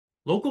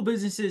Local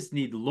businesses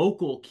need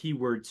local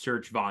keyword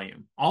search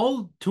volume.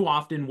 All too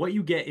often, what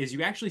you get is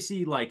you actually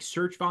see like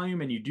search volume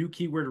and you do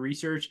keyword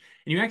research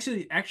and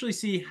you actually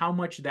see how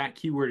much that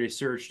keyword is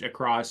searched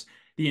across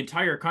the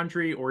entire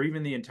country or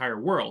even the entire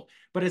world.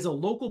 But as a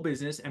local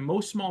business, and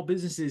most small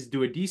businesses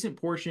do a decent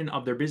portion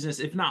of their business,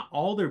 if not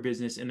all their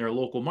business in their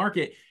local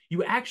market,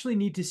 you actually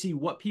need to see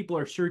what people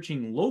are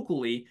searching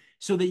locally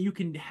so that you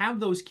can have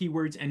those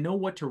keywords and know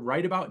what to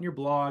write about in your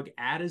blog,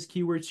 add as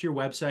keywords to your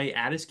website,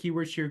 add as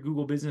keywords to your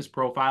Google business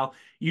profile.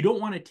 You don't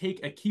want to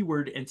take a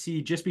keyword and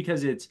see just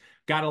because it's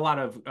got a lot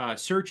of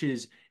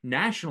searches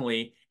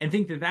nationally and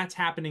think that that's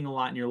happening a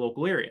lot in your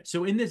local area.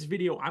 So in this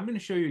video, I'm going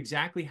to show you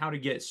exactly how to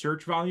get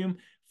search volume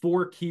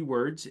for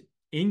keywords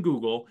in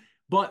Google,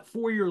 but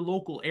for your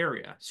local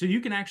area. So you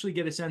can actually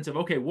get a sense of,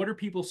 okay, what are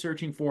people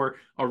searching for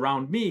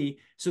around me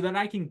so that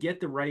I can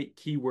get the right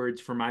keywords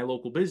for my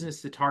local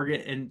business to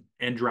target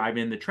and drive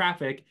in the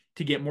traffic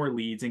to get more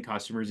leads and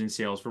customers and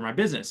sales for my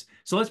business.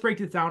 So let's break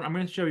this down. I'm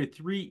going to show you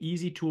 3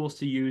 easy tools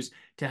to use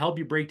to help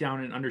you break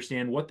down and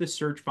understand what the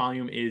search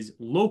volume is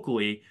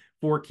locally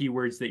for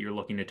keywords that you're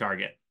looking to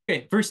target.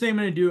 Okay, first thing I'm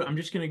going to do, I'm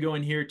just going to go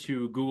in here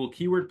to Google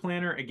Keyword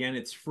Planner. Again,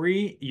 it's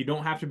free. You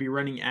don't have to be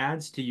running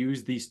ads to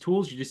use these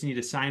tools. You just need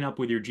to sign up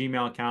with your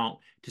Gmail account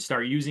to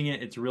start using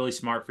it. It's really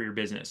smart for your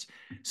business.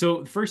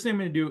 So the first thing I'm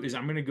going to do is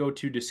I'm going to go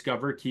to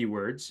Discover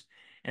Keywords.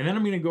 And then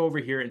I'm going to go over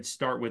here and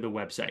start with a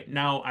website.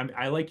 Now,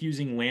 I like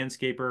using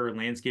Landscaper or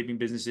landscaping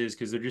businesses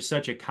because they're just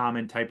such a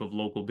common type of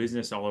local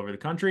business all over the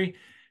country.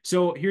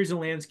 So here's a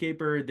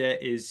landscaper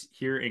that is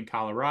here in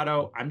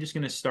Colorado. I'm just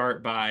going to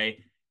start by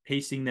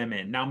pasting them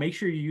in. Now make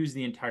sure you use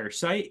the entire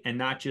site and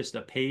not just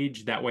a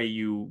page. That way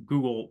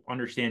Google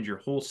understands your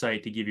whole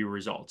site to give you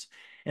results.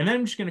 And then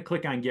I'm just going to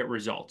click on get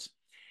results.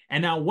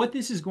 And now what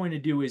this is going to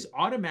do is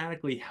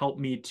automatically help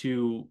me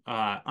to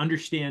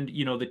understand,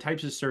 the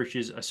types of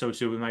searches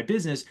associated with my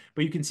business.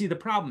 But you can see the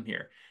problem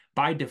here.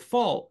 By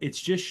default,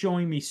 it's just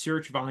showing me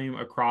search volume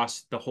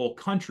across the whole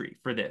country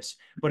for this.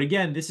 But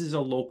again, this is a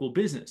local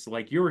business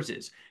like yours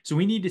is. So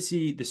we need to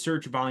see the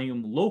search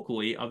volume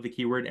locally of the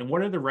keyword and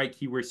what are the right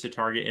keywords to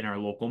target in our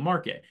local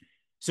market.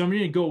 So I'm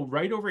going to go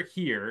right over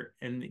here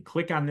and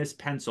click on this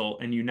pencil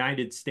in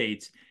United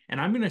States, and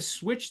I'm going to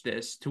switch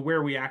this to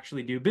where we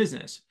actually do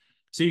business.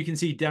 So you can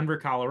see Denver,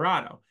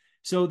 Colorado.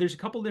 So there's a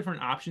couple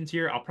different options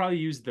here. I'll probably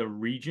use the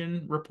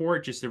region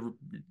report just to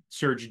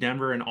search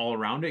Denver and all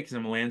around it because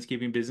I'm a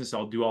landscaping business.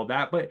 I'll do all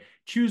that, but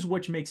choose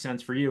which makes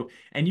sense for you.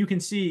 And you can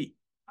see,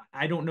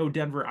 I don't know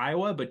Denver,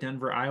 Iowa, but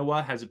Denver,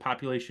 Iowa has a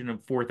population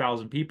of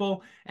 4,000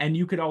 people. And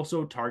you could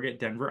also target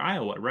Denver,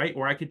 Iowa, right?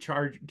 Or I could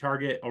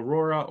target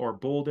Aurora or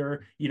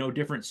Boulder,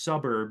 different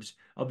suburbs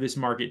of this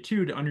market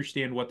too to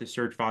understand what the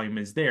search volume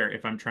is there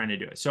if I'm trying to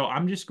do it. So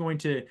I'm just going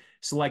to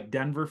select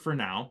Denver for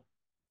now.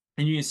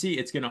 And you can see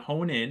it's going to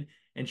hone in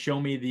and show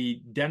me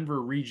the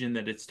Denver region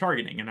that it's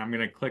targeting. And I'm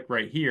going to click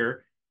right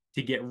here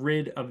to get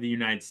rid of the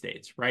United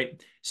States,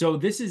 right? So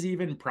this is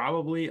even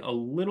probably a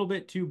little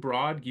bit too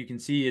broad. You can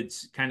see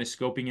it's kind of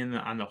scoping in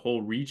on the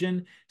whole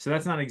region. So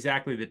that's not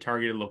exactly the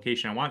targeted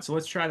location I want. So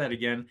let's try that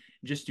again.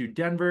 Just do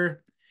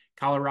Denver,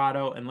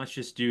 Colorado, and let's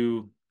just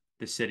do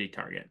the city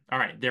target. All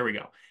right, there we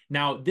go.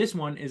 Now, this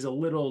one is a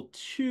little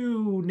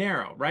too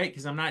narrow, right?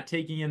 Because I'm not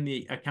taking in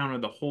the account of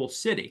the whole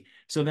city.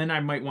 So then I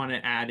might want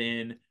to add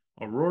in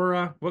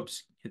Aurora,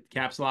 whoops, hit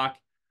caps lock,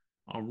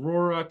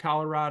 Aurora,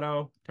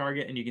 Colorado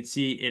target, and you can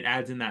see it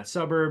adds in that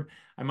suburb.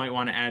 I might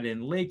want to add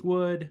in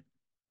Lakewood,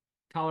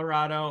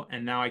 Colorado,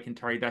 and now I can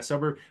target that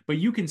suburb. But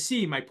you can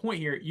see my point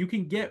here, you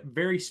can get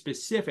very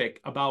specific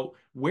about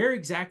where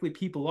exactly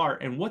people are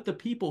and what the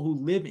people who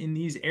live in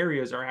these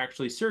areas are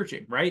actually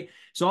searching, right?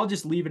 So I'll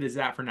just leave it as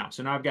that for now.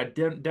 So now I've got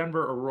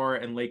Denver,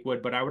 Aurora, and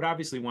Lakewood, but I would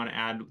obviously want to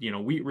add,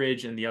 Wheat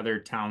Ridge and the other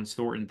towns,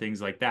 Thornton,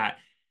 things like that.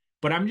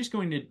 But I'm just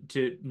going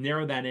to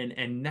narrow that in.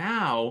 And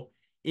now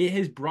it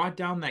has brought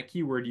down that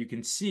keyword. You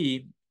can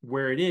see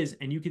where it is,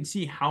 and you can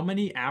see how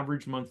many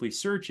average monthly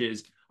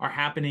searches are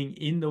happening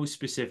in those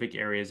specific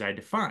areas I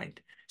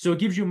defined. So it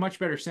gives you a much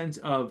better sense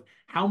of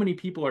how many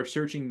people are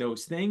searching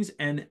those things.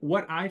 And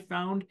what I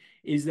found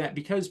is that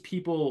because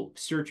people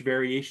search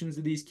variations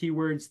of these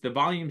keywords, the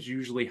volume's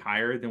usually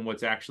higher than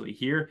what's actually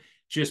here,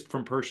 just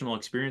from personal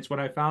experience, what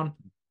I found.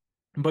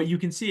 But you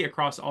can see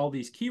across all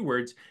these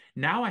keywords,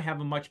 now I have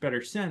a much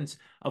better sense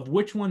of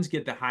which ones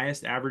get the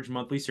highest average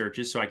monthly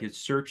searches. So I could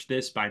search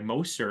this by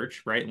most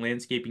search, right?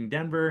 Landscaping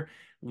Denver,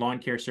 lawn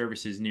care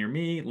services near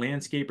me,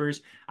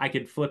 landscapers. I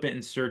could flip it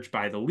and search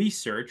by the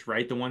least search,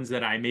 right? The ones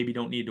that I maybe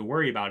don't need to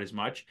worry about as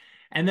much.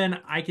 And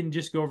then I can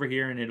just go over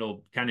here and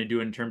it'll kind of do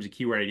it in terms of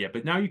keyword idea.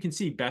 But now you can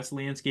see best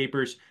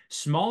landscapers,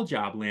 small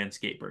job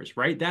landscapers,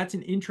 right? That's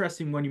an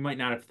interesting one you might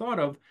not have thought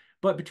of,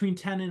 but between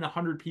 10 and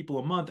 100 people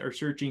a month are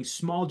searching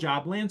small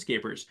job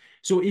landscapers.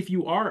 So if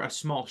you are a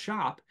small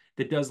shop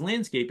that does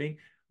landscaping,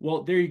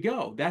 Well, there you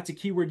go. That's a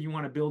keyword you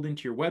want to build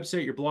into your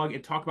website, your blog,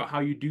 and talk about how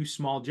you do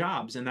small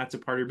jobs, and that's a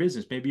part of your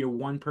business. Maybe a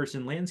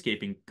one-person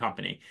landscaping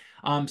company.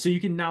 So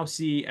you can now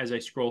see as I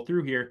scroll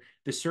through here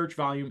the search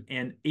volume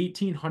and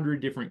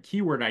 1,800 different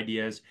keyword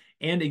ideas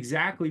and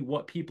exactly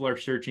what people are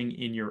searching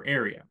in your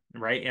area,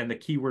 right? And the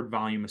keyword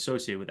volume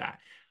associated with that.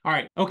 All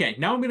right, okay,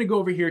 now I'm going to go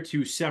over here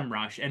to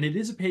SEMrush, and it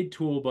is a paid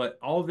tool, but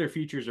all of their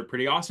features are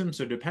pretty awesome.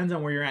 So it depends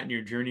on where you're at in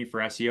your journey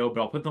for SEO,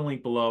 but I'll put the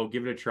link below.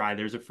 Give it a try.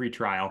 There's a free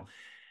trial.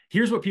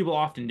 Here's what people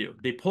often do.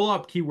 They pull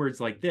up keywords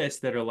like this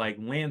that are like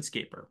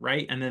landscaper,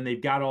 right? And then they've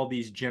got all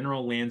these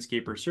general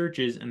landscaper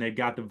searches and they've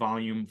got the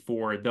volume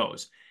for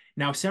those.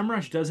 Now,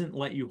 SEMrush doesn't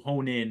let you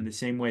hone in the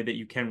same way that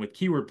you can with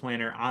Keyword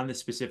Planner on the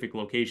specific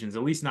locations,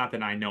 at least not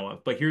that I know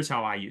of, but here's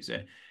how I use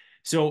it.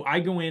 So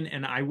I go in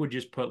and I would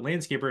just put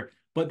landscaper,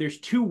 but there's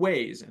two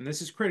ways, and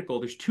this is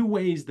critical. There's two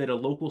ways that a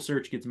local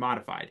search gets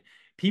modified.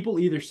 People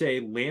either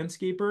say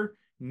landscaper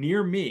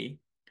near me,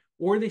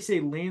 or they say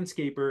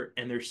landscaper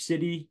and their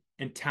city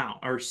and town,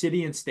 or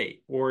city and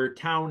state, or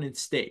town and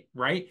state,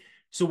 right?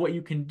 So what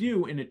you can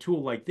do in a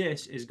tool like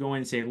this is go in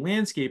and say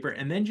landscaper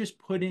and then just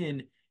put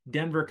in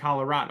Denver,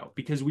 Colorado,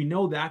 because we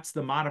know that's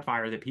the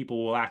modifier that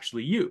people will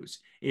actually use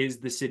is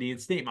the city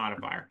and state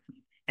modifier.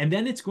 And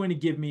then it's going to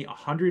give me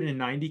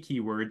 190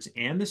 keywords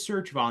and the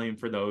search volume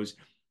for those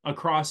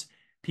across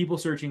people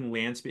searching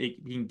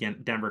landscape in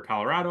Denver,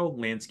 Colorado,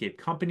 landscape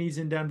companies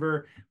in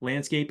Denver,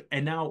 landscape.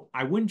 And now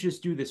I wouldn't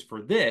just do this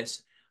for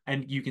this.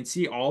 And you can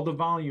see all the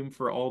volume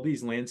for all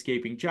these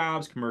landscaping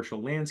jobs,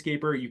 commercial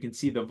landscaper. You can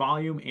see the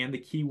volume and the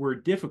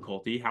keyword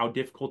difficulty, how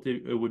difficult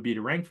it would be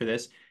to rank for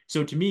this.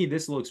 So to me,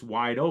 this looks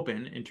wide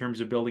open in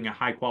terms of building a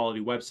high quality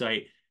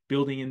website,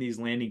 building in these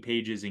landing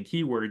pages and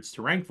keywords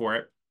to rank for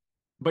it.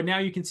 But now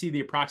you can see the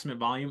approximate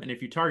volume, and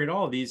if you target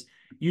all of these,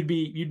 you'd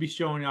be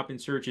showing up in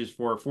searches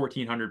for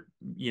 1,400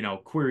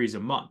 queries a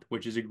month,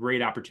 which is a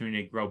great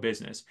opportunity to grow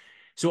business.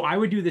 So I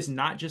would do this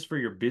not just for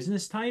your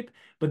business type,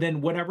 but then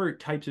whatever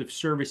types of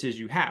services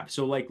you have.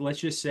 So like let's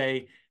just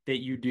say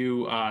that you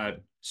do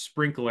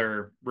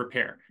sprinkler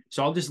repair.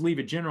 So I'll just leave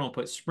it general and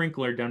put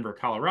sprinkler Denver,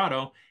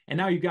 Colorado, and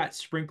now you've got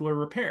sprinkler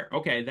repair.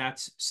 Okay,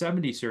 that's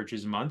 70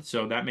 searches a month,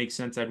 so that makes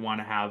sense. I'd want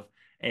to have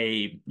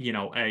a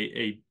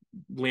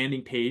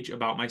landing page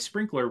about my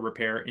sprinkler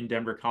repair in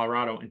Denver,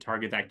 Colorado, and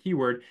target that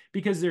keyword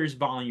because there's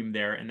volume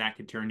there and that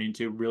could turn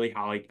into really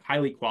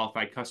highly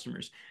qualified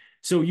customers.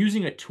 So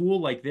using a tool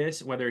like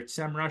this, whether it's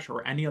SEMrush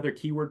or any other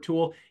keyword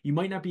tool, you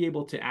might not be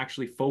able to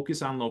actually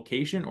focus on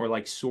location or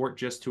like sort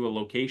just to a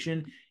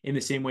location in the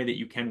same way that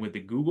you can with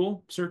the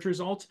Google search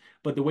results.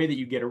 But the way that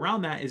you get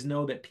around that is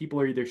know that people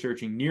are either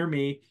searching near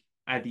me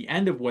at the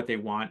end of what they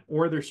want,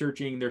 or they're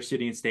searching their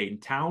city and state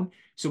and town.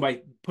 So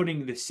by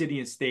putting the city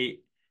and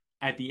state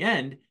at the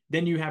end,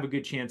 then you have a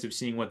good chance of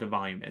seeing what the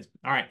volume is.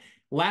 All right,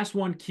 last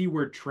one,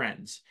 keyword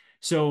trends.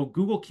 So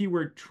Google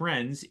Keyword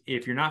Trends,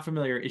 if you're not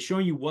familiar, is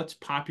showing you what's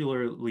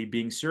popularly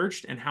being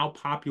searched and how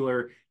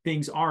popular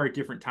things are at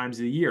different times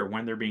of the year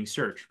when they're being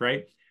searched,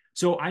 right?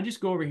 So I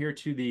just go over here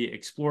to the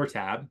Explore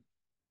tab,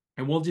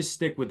 and we'll just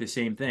stick with the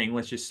same thing.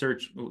 Let's just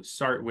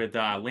start with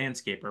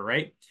landscaper,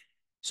 right?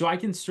 So I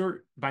can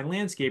sort by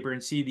landscaper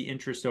and see the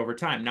interest over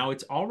time. Now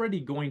it's already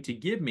going to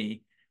give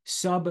me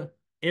sub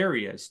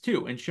areas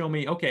too and show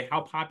me, okay,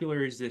 how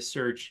popular is this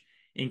search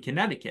in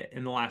Connecticut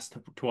in the last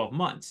 12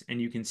 months?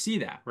 And you can see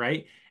that,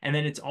 right? And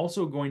then it's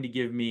also going to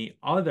give me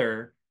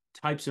other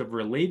types of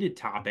related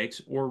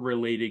topics or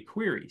related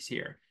queries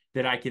here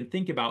that I can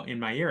think about in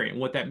my area. And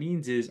what that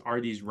means is,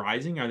 are these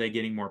rising? Are they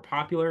getting more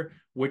popular?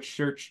 Which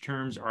search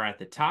terms are at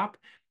the top?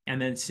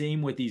 And then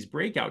same with these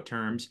breakout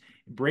terms.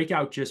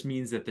 Breakout just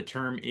means that the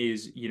term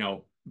is,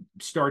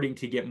 starting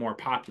to get more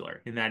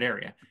popular in that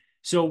area.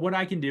 So what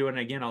I can do, and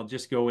again, I'll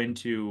just go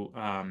into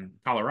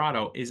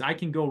Colorado, is I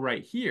can go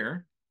right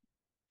here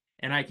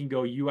and I can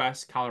go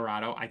US,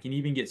 Colorado. I can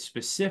even get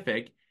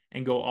specific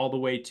and go all the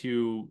way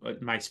to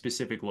my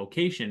specific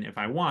location if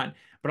I want,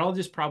 but I'll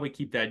just probably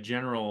keep that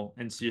general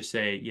and just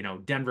say,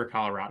 Denver,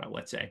 Colorado,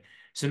 let's say.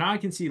 So now I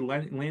can see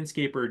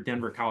landscaper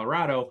Denver,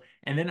 Colorado,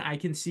 and then I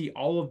can see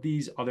all of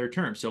these other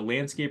terms. So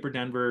landscaper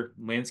Denver,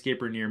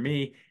 landscaper near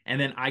me, and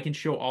then I can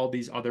show all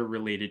these other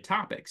related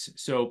topics.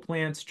 So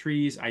plants,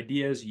 trees,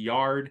 ideas,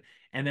 yard,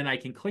 and then I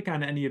can click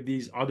on any of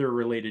these other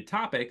related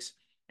topics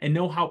and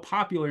know how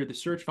popular the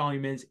search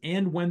volume is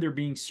and when they're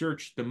being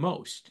searched the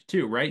most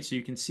too, right? So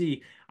you can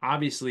see,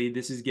 obviously,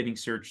 this is getting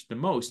searched the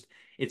most.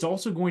 It's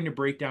also going to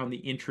break down the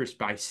interest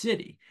by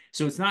city.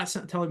 So it's not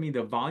telling me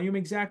the volume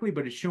exactly,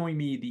 but it's showing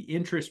me the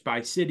interest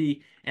by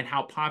city and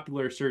how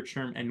popular a search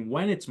term and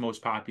when it's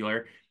most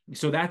popular.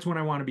 So that's when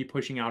I want to be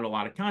pushing out a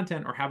lot of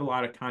content or have a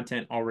lot of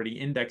content already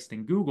indexed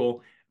in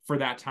Google for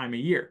that time of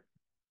year.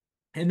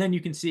 And then you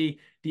can see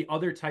the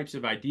other types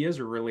of ideas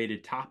or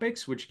related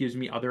topics, which gives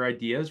me other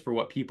ideas for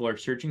what people are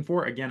searching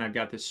for. Again, I've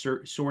got this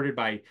sorted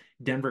by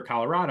Denver,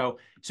 Colorado.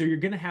 So you're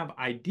going to have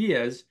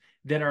ideas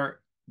that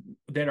are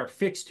that are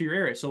fixed to your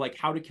area. So like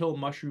how to kill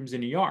mushrooms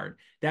in a yard.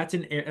 That's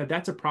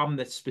a problem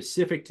that's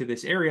specific to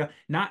this area.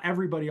 Not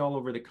everybody all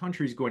over the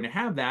country is going to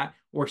have that,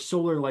 or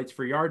solar lights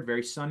for yard,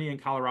 very sunny in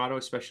Colorado,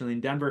 especially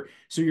in Denver.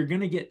 So you're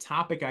going to get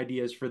topic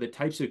ideas for the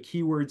types of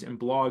keywords and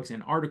blogs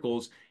and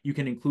articles you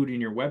can include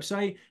in your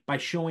website by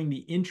showing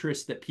the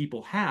interest that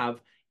people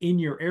have in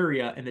your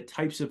area and the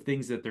types of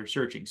things that they're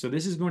searching. So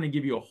this is going to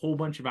give you a whole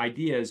bunch of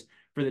ideas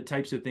for the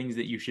types of things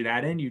that you should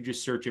add in. You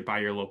just search it by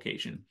your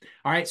location.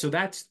 All right, so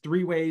that's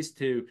 3 ways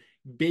to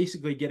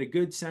basically get a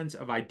good sense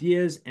of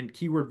ideas and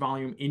keyword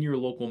volume in your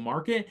local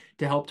market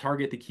to help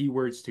target the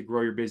keywords to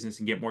grow your business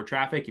and get more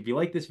traffic. If you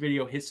like this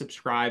video, hit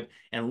subscribe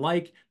and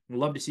like. We'd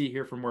love to see you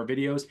here for more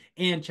videos,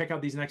 and check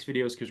out these next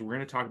videos because we're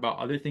going to talk about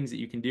other things that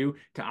you can do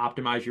to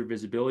optimize your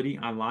visibility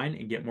online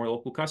and get more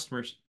local customers.